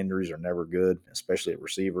 Non-contact injuries are never good, especially at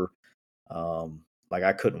receiver. Like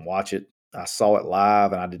I couldn't watch it. I saw it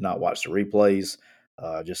live and I did not watch the replays.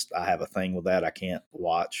 Just I have a thing with that. I can't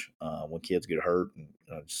watch when kids get hurt, and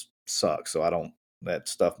it just sucks. So I don't. That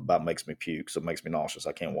stuff about makes me puke. So it makes me nauseous.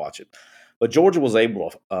 I can't watch it. But Georgia was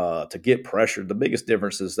able to get pressure. The biggest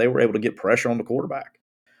difference is they were able to get pressure on the quarterback.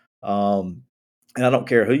 And I don't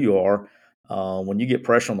care who you are. When you get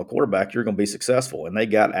pressure on the quarterback, you're going to be successful. And they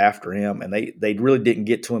got after him, and they really didn't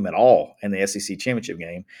get to him at all in the SEC championship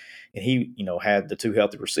game. And he, had the two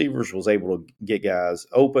healthy receivers, was able to get guys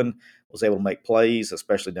open, was able to make plays,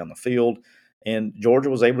 especially down the field. And Georgia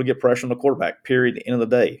was able to get pressure on the quarterback, period, at the end of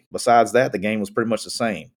the day. Besides that, the game was pretty much the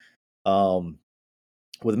same.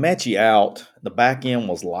 With Mechie out, the back end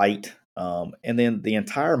was light. And then the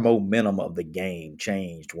entire momentum of the game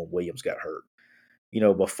changed when Williams got hurt.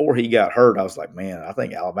 Before he got hurt, I was like, man, I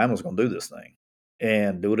think Alabama's going to do this thing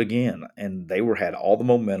and do it again. And they had all the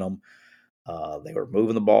momentum. They were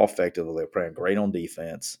moving the ball effectively. They were playing great on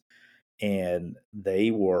defense. And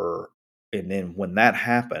and then when that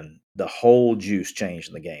happened, the whole juice changed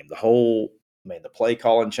in the game. The play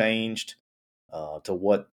calling changed to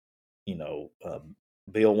what,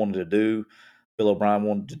 Bill wanted to do. Bill O'Brien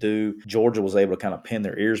wanted to do. Georgia was able to kind of pin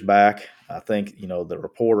their ears back. I think, the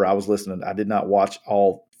reporter I was listening, I did not watch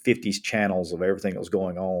all 50 channels of everything that was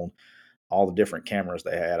going on, all the different cameras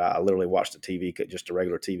they had. I literally watched the TV, just a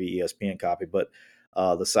regular TV ESPN copy. But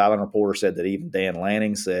the silent reporter said that even Dan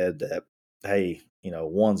Lanning said that, hey,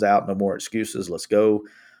 one's out, no more excuses, let's go.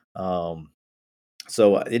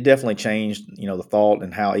 So it definitely changed, the thought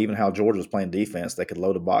and how Georgia was playing defense. They could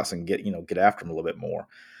load the box and get after them a little bit more.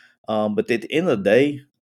 But at the end of the day,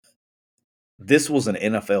 this was an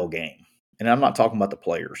NFL game, and I'm not talking about the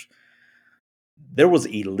players. There was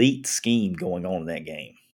elite scheme going on in that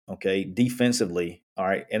game. Okay, defensively, all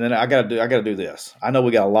right. And then I got to do this. I know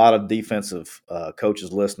we got a lot of defensive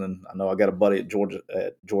coaches listening. I know I got a buddy at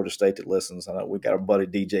Georgia State that listens. I know we got a buddy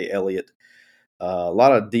DJ Elliott. A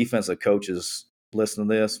lot of defensive coaches listen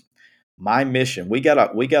to this. My mission, we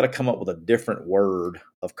gotta come up with a different word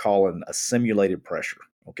of calling a simulated pressure.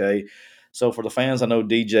 Okay. So for the fans, I know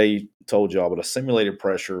DJ told y'all, but a simulated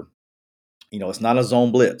pressure, it's not a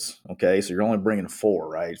zone blitz. Okay. So you're only bringing 4,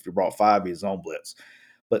 right? If you brought 5, it'd be a zone blitz.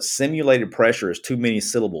 But simulated pressure is too many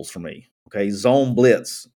syllables for me. Okay. Zone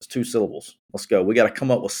blitz is 2 syllables. Let's go. We got to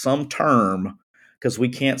come up with some term because we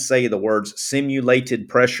can't say the words simulated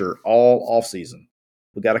pressure all offseason.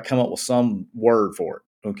 We got to come up with some word for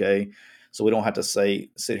it. Okay. So we don't have to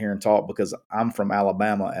sit here and talk because I'm from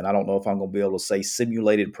Alabama and I don't know if I'm going to be able to say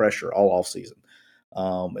simulated pressure all offseason.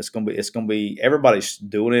 It's gonna be everybody's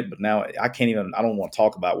doing it, but now I don't want to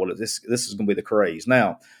talk about what this is gonna be the craze.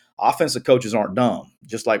 Now, offensive coaches aren't dumb,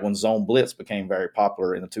 just like when zone blitz became very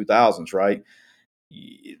popular in the 2000s, right?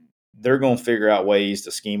 They're going to figure out ways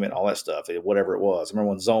to scheme it, all that stuff, whatever it was. I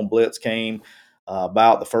remember when zone blitz came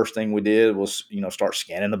about, the first thing we did was, start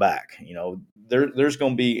scanning the back. There's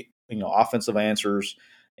going to be, offensive answers.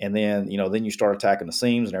 And then, then you start attacking the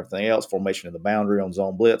seams and everything else, formation of the boundary on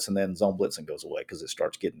zone blitz, and then zone blitzing goes away because it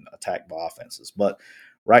starts getting attacked by offenses. But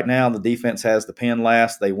right now, the defense has the pin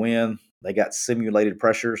last. They win. They got simulated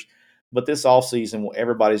pressures. But this offseason,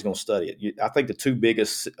 everybody's going to study it. I think the 2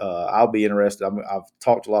 biggest, I'll be interested. I've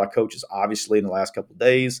talked to a lot of coaches, obviously, in the last couple of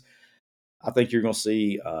days. I think you're going to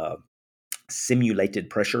see simulated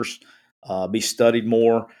pressures be studied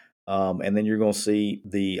more. And then you're going to see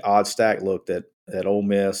the odd stack look that Ole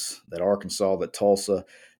Miss, that Arkansas, that Tulsa,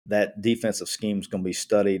 that defensive scheme is going to be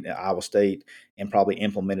studied at Iowa State and probably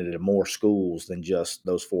implemented at more schools than just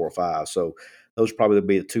those 4 or 5. So those probably would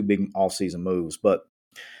be the 2 big offseason moves. But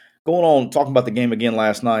Going on, talking about the game again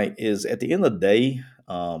last night is at the end of the day,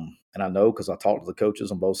 and I know because I talked to the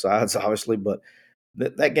coaches on both sides, obviously, but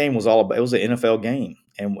that game was all about it was an NFL game.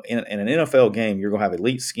 And in an NFL game, you're going to have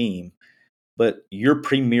elite scheme, but your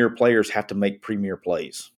premier players have to make premier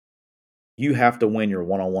plays. You have to win your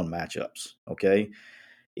one on one matchups. Okay.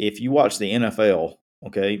 If you watch the NFL,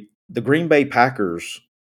 okay, the Green Bay Packers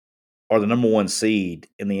are the number one seed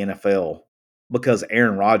in the NFL because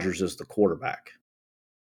Aaron Rodgers is the quarterback.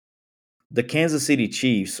 The Kansas City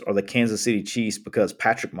Chiefs are the Kansas City Chiefs because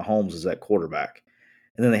Patrick Mahomes is that quarterback.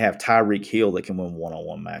 And then they have Tyreek Hill that can win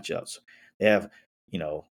one-on-one matchups. They have, you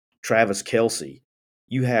know, Travis Kelce.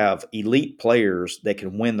 You have elite players that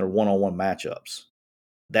can win their one-on-one matchups.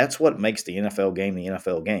 That's what makes the NFL game the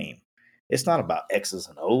NFL game. It's not about X's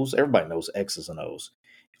and O's. Everybody knows X's and O's.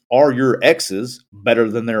 Are your X's better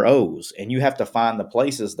than their O's? And you have to find the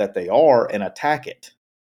places that they are and attack it.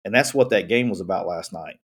 And that's what that game was about last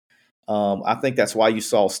night. I think that's why you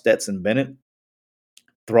saw Stetson Bennett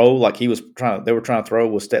throw like he was trying. They were trying to throw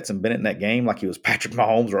with Stetson Bennett in that game like he was Patrick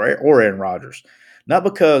Mahomes or Aaron Rodgers. Not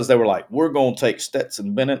because they were like, we're going to take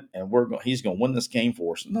Stetson Bennett and he's going to win this game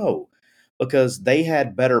for us. No, because they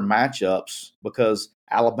had better matchups because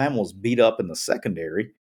Alabama was beat up in the secondary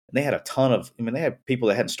and they had a ton of. I mean, they had people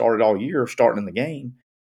that hadn't started all year starting in the game,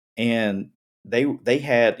 and they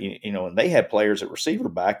had and they had players at receiver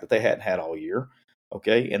back that they hadn't had all year.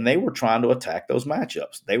 Okay, and they were trying to attack those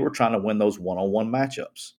matchups. They were trying to win those one-on-one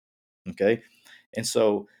matchups. Okay, and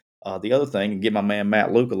so the other thing, and give my man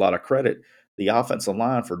Matt Luke a lot of credit, the offensive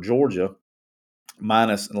line for Georgia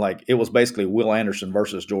minus like it was basically Will Anderson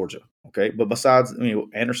versus Georgia. Okay, but besides,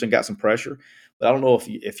 Anderson got some pressure, but I don't know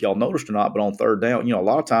if y'all noticed or not, but on third down, a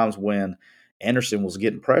lot of times when Anderson was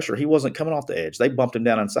getting pressure, he wasn't coming off the edge. They bumped him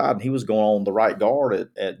down inside, and he was going on the right guard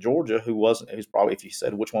at Georgia, who wasn't. Who's probably, if you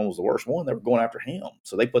said which one was the worst one, they were going after him.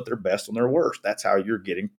 So they put their best on their worst. That's how you're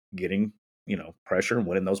getting pressure and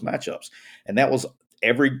winning those matchups. And that was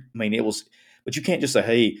it was, but you can't just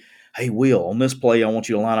say, hey, Will, on this play, I want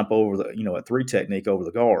you to line up over the, at three technique over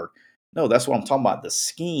the guard. No, that's what I'm talking about. The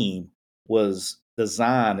scheme was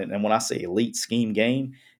designed, and when I say elite scheme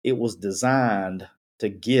game, it was designed to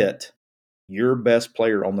get your best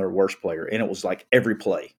player on their worst player. And it was like every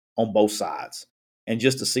play on both sides. And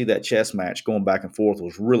just to see that chess match going back and forth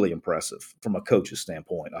was really impressive from a coach's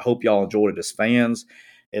standpoint. I hope y'all enjoyed it as fans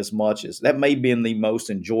as much as that may be the most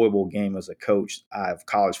enjoyable game as a coach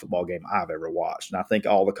college football game I've ever watched. And I think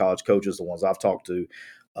all the college coaches, the ones I've talked to,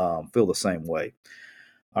 feel the same way.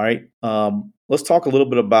 All right. Let's talk a little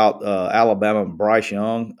bit about Alabama and Bryce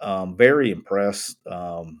Young. Very impressed.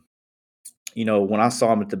 When I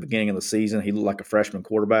saw him at the beginning of the season, he looked like a freshman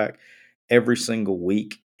quarterback. Every single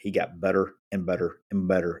week, he got better and better and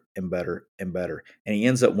better and better and better. And he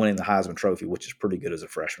ends up winning the Heisman Trophy, which is pretty good as a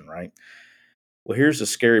freshman, right? Well, here's the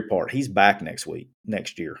scary part. He's back next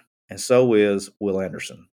year. And so is Will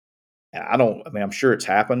Anderson. I'm sure it's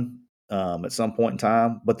happened at some point in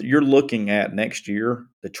time, but you're looking at next year,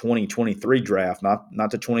 the 2023 draft, not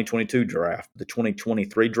the 2022 draft, the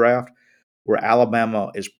 2023 draft, where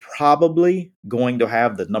Alabama is probably going to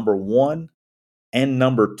have the number one and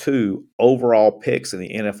number two overall picks in the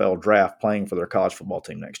NFL draft playing for their college football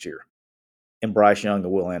team next year, and Bryce Young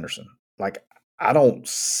and Will Anderson. Like, I don't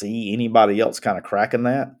see anybody else kind of cracking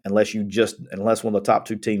that unless one of the top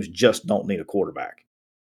two teams just don't need a quarterback.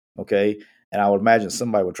 Okay. And I would imagine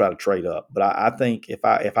somebody would try to trade up. But I think if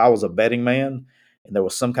I was a betting man and there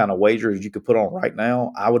was some kind of wager you could put on right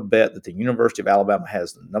now, I would bet that the University of Alabama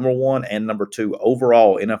has the number one and number two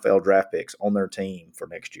overall NFL draft picks on their team for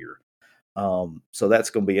next year. So that's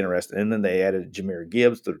going to be interesting. And then they added Jahmyr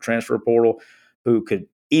Gibbs to the transfer portal, who could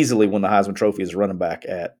easily win the Heisman Trophy as a running back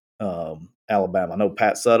at Alabama. I know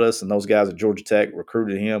Pat Suttis and those guys at Georgia Tech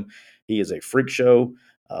recruited him. He is a freak show.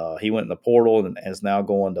 He went in the portal and is now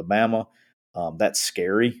going to Bama. That's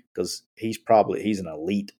scary because he's an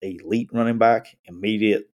elite running back.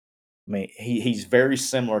 He's very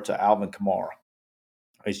similar to Alvin Kamara.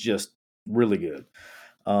 He's just really good.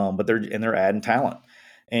 But they're adding talent.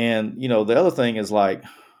 And the other thing is, like,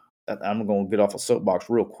 I'm going to get off a soapbox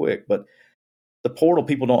real quick, but the portal,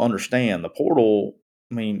 people don't understand. The portal,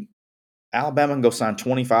 Alabama can go sign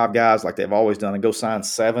 25 guys like they've always done and go sign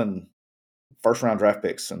 7 first-round draft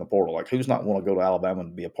picks in the portal. Like, who's not want to go to Alabama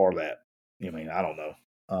and be a part of that? I don't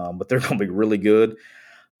know. But they're going to be really good.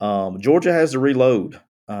 Georgia has to reload,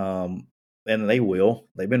 and they will.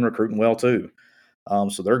 They've been recruiting well, too.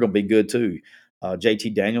 So they're going to be good, too.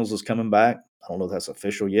 JT Daniels is coming back. I don't know if that's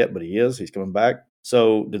official yet, but he is. He's coming back.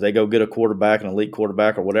 So did they go get a quarterback, an elite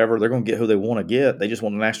quarterback or whatever? They're going to get who they want to get. They just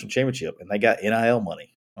want a national championship, and they got NIL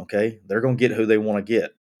money, okay? They're going to get who they want to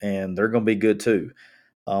get. and they're going to be good too.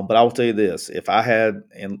 But I will tell you this: if I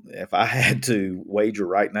had to wager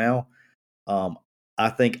right now, um, I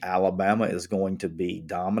think Alabama is going to be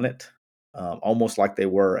dominant, almost like they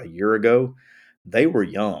were a year ago. They were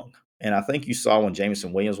young, and I think you saw when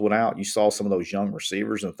Jameson Williams went out, you saw some of those young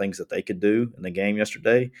receivers and things that they could do in the game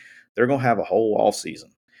yesterday. They're going to have a whole off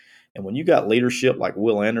season, and when you got leadership like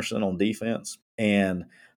Will Anderson on defense and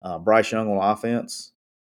Bryce Young on offense,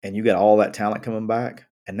 and you got all that talent coming back,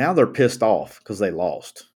 and now they're pissed off because they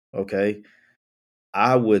lost. Okay,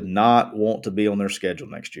 I would not want to be on their schedule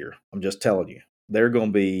next year. I'm just telling you, they're going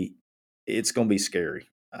to be. It's going to be scary.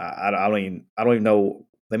 I don't even know.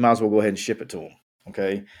 They might as well go ahead and ship it to them.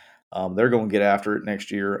 Okay, they're going to get after it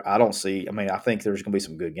next year. I don't see. I mean, I think there's going to be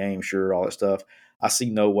some good games, sure, all that stuff. I see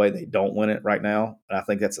no way they don't win it right now, and I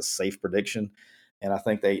think that's a safe prediction. And I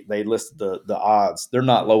think they listed the odds. They're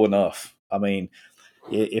not low enough. I mean,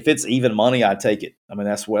 if it's even money, I'd take it. I mean,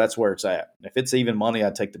 that's where it's at. If it's even money,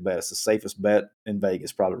 I'd take the bet. It's the safest bet in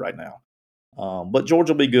Vegas probably right now. But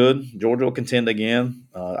Georgia will be good. Georgia will contend again.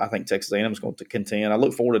 I think Texas A&M is going to contend. I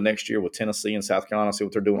look forward to next year with Tennessee and South Carolina. See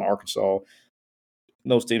what they're doing. Arkansas,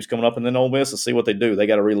 those teams coming up, and then Ole Miss, and see what they do. They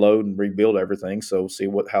got to reload and rebuild everything. So see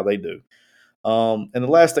how they do. And the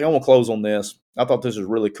last thing I want to close on this. I thought this was a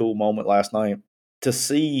really cool moment last night to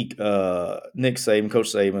see Nick Saban,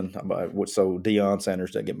 Coach Saban, so Deion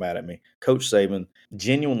Sanders doesn't get mad at me, Coach Saban,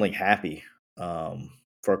 genuinely happy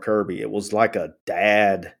for Kirby. It was like a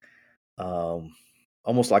dad,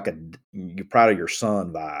 almost like you're proud of your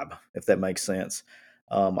son vibe, if that makes sense.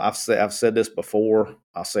 I've said this before.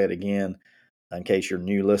 I'll say it again in case you're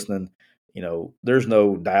new listening. There's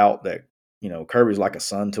no doubt that Kirby's like a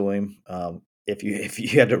son to him. If he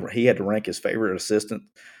had to rank his favorite assistant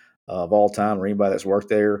of all time or anybody that's worked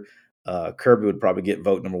there, Kirby would probably get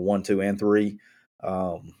vote number 1, 2, and 3.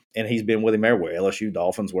 And he's been with him everywhere, LSU,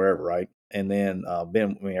 Dolphins, wherever, right? And then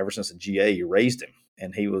ever since the GA, he raised him,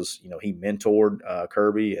 and he was, he mentored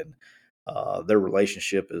Kirby, and their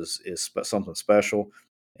relationship is something special.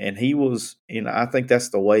 And he was, I think that's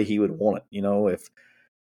the way he would want it. If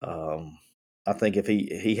I think if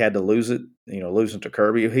he had to lose it, losing to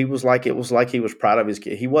Kirby, it was like he was proud of his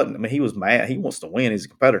kid. He wasn't. I mean, he was mad. He wants to win. He's a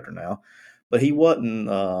competitor now, but he wasn't.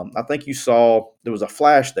 I think you saw there was a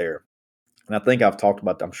flash there, and I think I've talked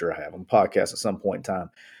about. I'm sure I have on the podcast at some point in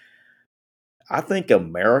time. I think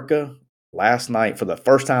America last night, for the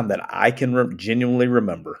first time that I can genuinely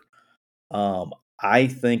remember, I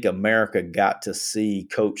think America got to see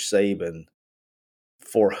Coach Saban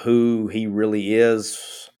for who he really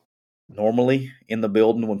is normally in the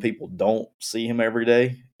building when people don't see him every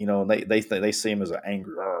day. They see him as an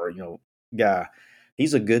angry, guy.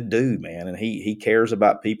 He's a good dude, man, and he cares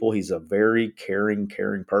about people. He's a very caring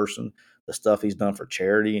person. The stuff he's done for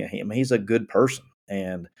charity, and he's a good person.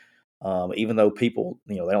 And even though people,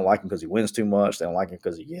 they don't like him because he wins too much, they don't like him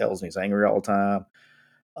because he yells and he's angry all the time.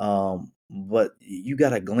 But you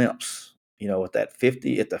got a glimpse, at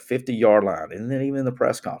the 50-yard line, and then even in the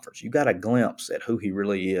press conference, you got a glimpse at who he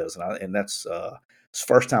really is, and that's it's the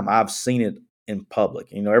first time I've seen it in public.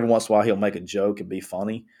 Every once in a while he'll make a joke and be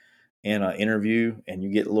funny in an interview, and you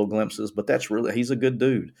get little glimpses, but he's a good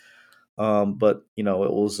dude. But it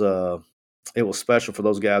was special for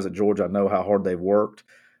those guys at Georgia. I know how hard they've worked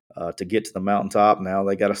to get to the mountaintop. Now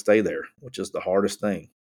they got to stay there, which is the hardest thing.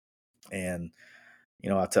 And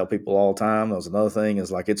I tell people all the time, that was another thing,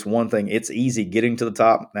 is like, it's one thing, it's easy getting to the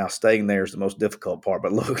top. Now, staying there is the most difficult part.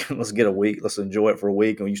 But look, let's get a week. Let's enjoy it for a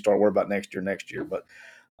week, and you start worrying about next year. But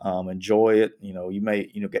enjoy it. You may,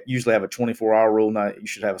 usually have a 24-hour rule. Now, you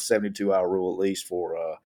should have a 72-hour rule at least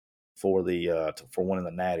for winning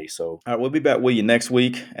the Natty. So, all right, we'll be back with you next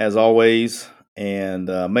week, as always. And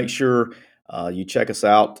make sure you check us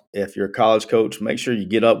out. If you're a college coach, make sure you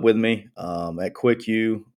get up with me at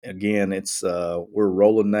QuickU. Again, it's we're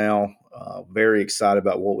rolling now. Very excited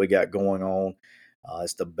about what we got going on.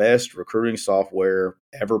 It's the best recruiting software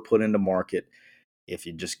ever put into market. If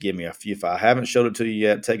you just give me if I haven't showed it to you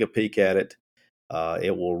yet, take a peek at it.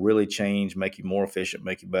 It will really change, make you more efficient,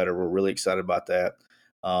 make you better. We're really excited about that.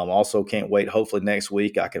 Also, can't wait. Hopefully next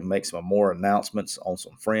week I can make some more announcements on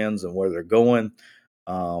some friends and where they're going.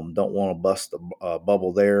 Don't want to bust the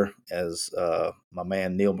bubble there. As my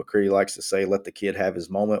man Neil McCready likes to say, let the kid have his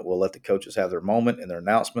moment. We'll let the coaches have their moment and their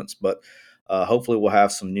announcements. But hopefully we'll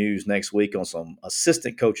have some news next week on some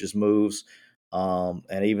assistant coaches' moves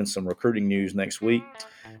and even some recruiting news next week.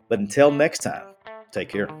 But until next time, take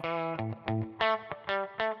care.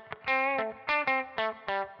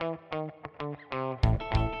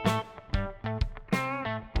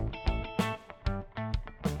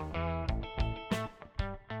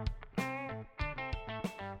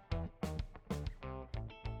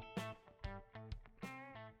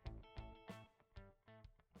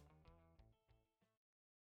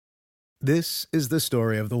 This is the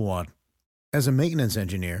story of the one. As a maintenance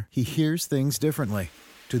engineer, he hears things differently.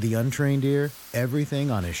 To the untrained ear,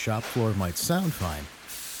 everything on his shop floor might sound fine,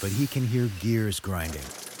 but he can hear gears grinding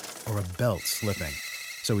or a belt slipping.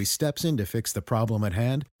 So he steps in to fix the problem at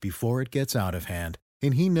hand before it gets out of hand.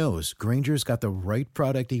 And he knows Grainger's got the right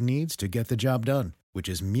product he needs to get the job done, which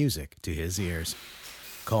is music to his ears.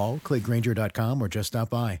 Call, click Grainger.com, or just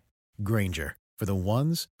stop by. Grainger, for the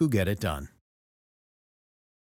ones who get it done.